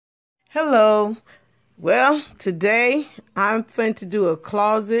Hello. Well, today I'm going to do a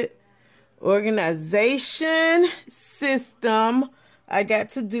closet organization system. I got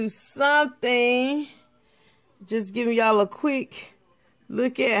to do something. Just giving y'all a quick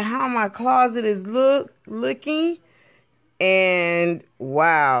look at how my closet is looking. And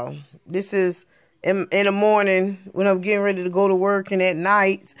wow, this is in the morning when I'm getting ready to go to work, and at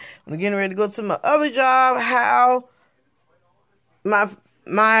night when I'm getting ready to go to my other job, how my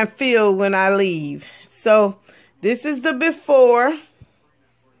mind feel when I leave. So this is the before,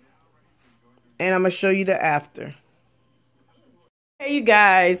 and I'm gonna show you the after. Hey you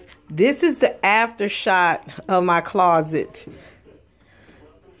guys, this is the after shot of my closet.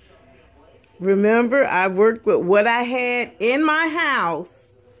 Remember, I worked with what I had in my house,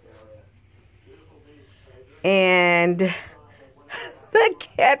 and look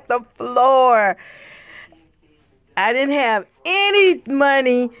at the floor. I didn't have any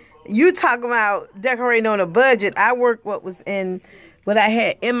money. You talking about decorating on a budget. I worked what I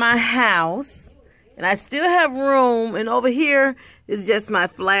had in my house, and I still have room. And over here is just my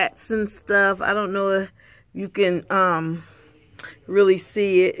flats and stuff. I don't know if you can really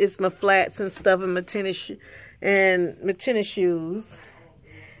see it. It's my flats and stuff and my tennis shoes.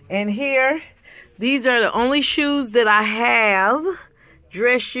 And here, these are the only shoes that I have.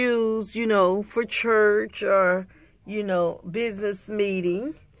 Dress shoes, you know, for church or, you know, business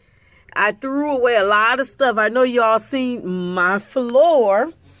meeting. I threw away a lot of stuff. I know y'all seen my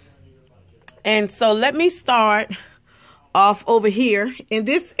floor. And so let me start off over here in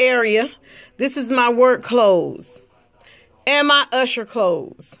this area. This is my work clothes and my usher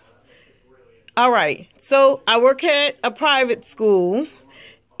clothes. All right. So I work at a private school,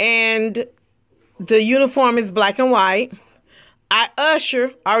 and the uniform is black and white. I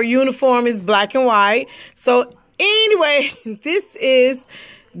usher, our uniform is black and white. So anyway, this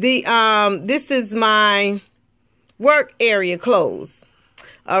is my work area clothes.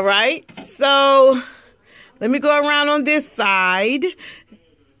 All right. So let me go around on this side.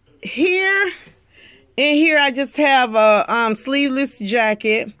 In here I just have a sleeveless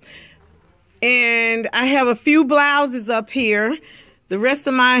jacket, and I have a few blouses up here. The rest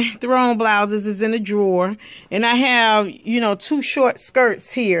of my thrown blouses is in the drawer, and I have, you know, 2 short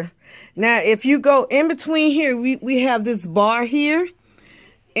skirts here. Now, if you go in between here, we have this bar here,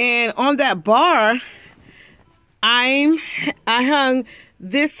 and on that bar, I hung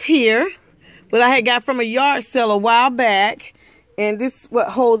this here, but I had got from a yard sale a while back, and this is what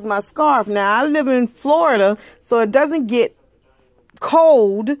holds my scarf. Now, I live in Florida, so it doesn't get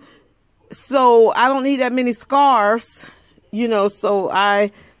cold, so I don't need that many scarves, you know, so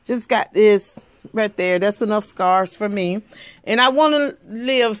I just got this right there. That's enough scarves for me. And I want to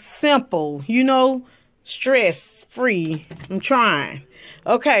live simple, you know, stress-free. I'm trying.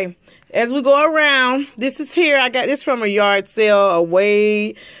 Okay, as we go around, this is here. I got this from a yard sale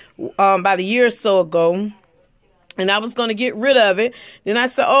about a year or so ago. And I was going to get rid of it. Then I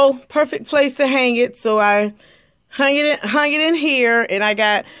said, oh, perfect place to hang it. So I hung it in here. And I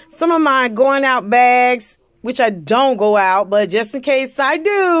got some of my going out bags, which I don't go out, but just in case I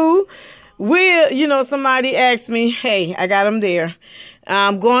do, you know, somebody asked me, hey, I got them there.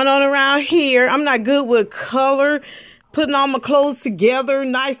 I'm going on around here. I'm not good with color, putting all my clothes together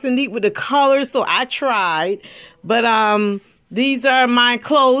nice and neat with the colors, so I tried. But these are my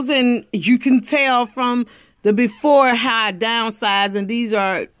clothes, and you can tell from the before how I downsized, and these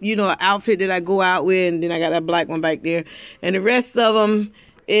are, you know, an outfit that I go out with, and then I got that black one back there. And the rest of them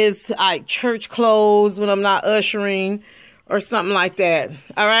is like church clothes when I'm not ushering or something like that.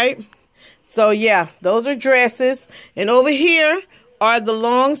 All right. So yeah, those are dresses. And over here are the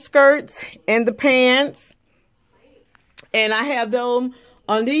long skirts and the pants. And I have them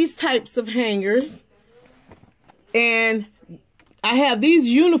on these types of hangers. And I have these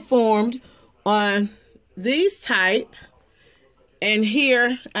uniformed on these type. And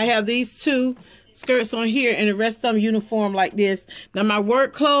here I have these 2 skirts on here, and the rest of them uniform like this. Now my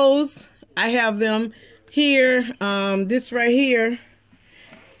work clothes, I have them here. This right here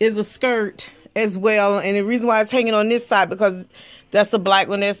is a skirt as well, and the reason why it's hanging on this side because that's a black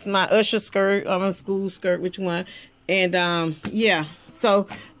one. That's my usher skirt, or my school skirt, which one. And yeah, so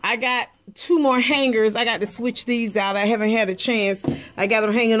I got 2 more hangers. I got to switch these out. I haven't had a chance. I got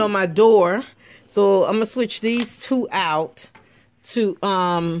them hanging on my door, so I'm gonna switch these 2 out to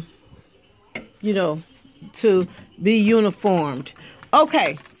you know, to be uniformed.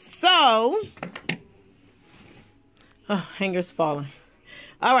 Okay, so hangers falling.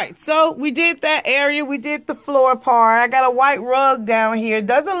 All right, so we did that area. We did the floor part. I got a white rug down here. It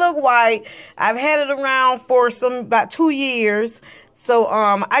doesn't look white. I've had it around for about 2 years. So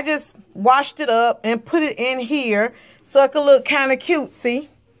I just washed it up and put it in here so it could look kind of cutesy.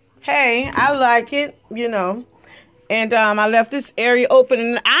 Hey, I like it, you know. And I left this area open,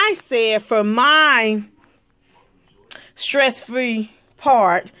 and I said for my stress-free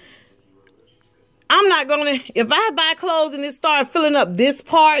part, I'm not gonna, if I buy clothes and it start filling up this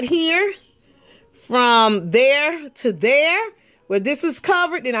part here from there to there where this is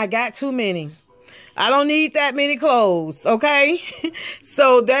covered, then I got too many. I don't need that many clothes, okay?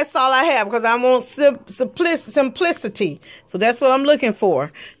 So that's all I have, because I want simplicity. So that's what I'm looking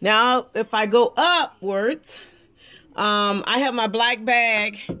for. Now, if I go upwards, I have my black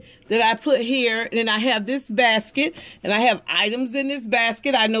bag that I put here, and then I have this basket, and I have items in this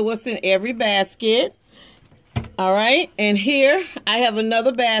basket. I know what's in every basket. All right, and here I have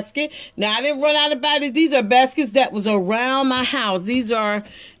another basket. Now, I didn't run out of baskets. These are baskets that was around my house. These are,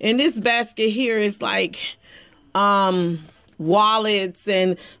 in this basket here is like wallets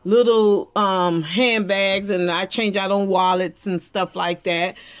and little handbags, and I change out on wallets and stuff like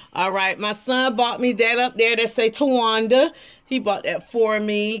that. All right, my son bought me that up there that say Tawanda. He bought that for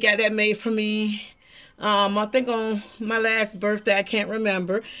me. He got that made for me. I think on my last birthday, I can't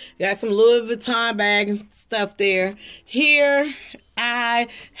remember. Got some Louis Vuitton bag and stuff there. Here I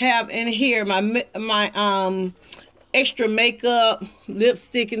have in here my extra makeup,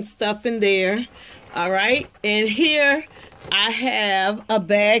 lipstick and stuff in there. All right, and here I have a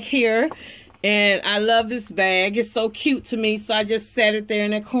bag here, and I love this bag. It's so cute to me, so I just set it there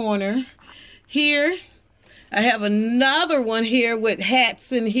in the corner. Here I have another one here with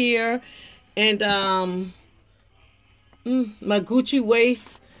hats in here. And my Gucci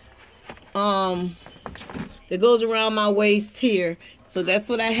waist that goes around my waist here. So that's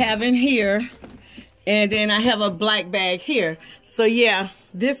what I have in here. And then I have a black bag here. So yeah,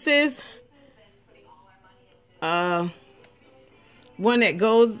 this is one that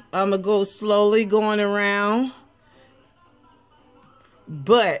goes, I'm gonna go slowly going around.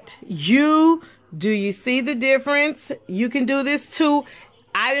 But do you see the difference? You can do this too.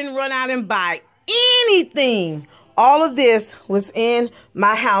 I didn't run out and buy anything. All of this was in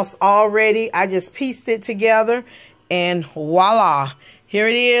my house already. I just pieced it together, and voila, here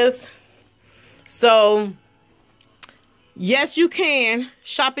it is. So, yes, you can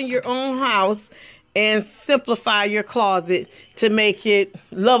shop in your own house and simplify your closet to make it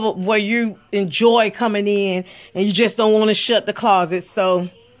lovable, where you enjoy coming in and you just don't want to shut the closet. So,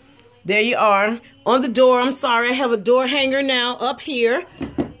 there you are. On the door, I'm sorry, I have a door hanger now up here.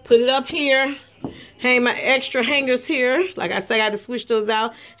 Put it up here. Hang my extra hangers here. Like I said, I got to switch those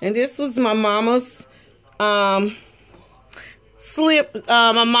out. And this was my mama's slip,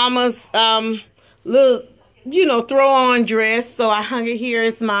 my mama's little, you know, throw-on dress. So I hung it here.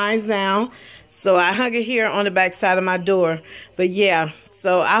 It's mine now. So I hung it here on the back side of my door. But yeah,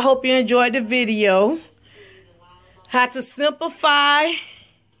 so I hope you enjoyed the video. How to simplify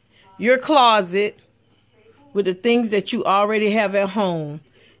your closet with the things that you already have at home.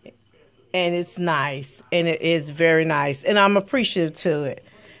 And it's nice. And it is very nice. And I'm appreciative to it.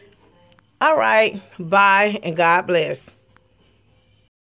 All right. Bye. And God bless.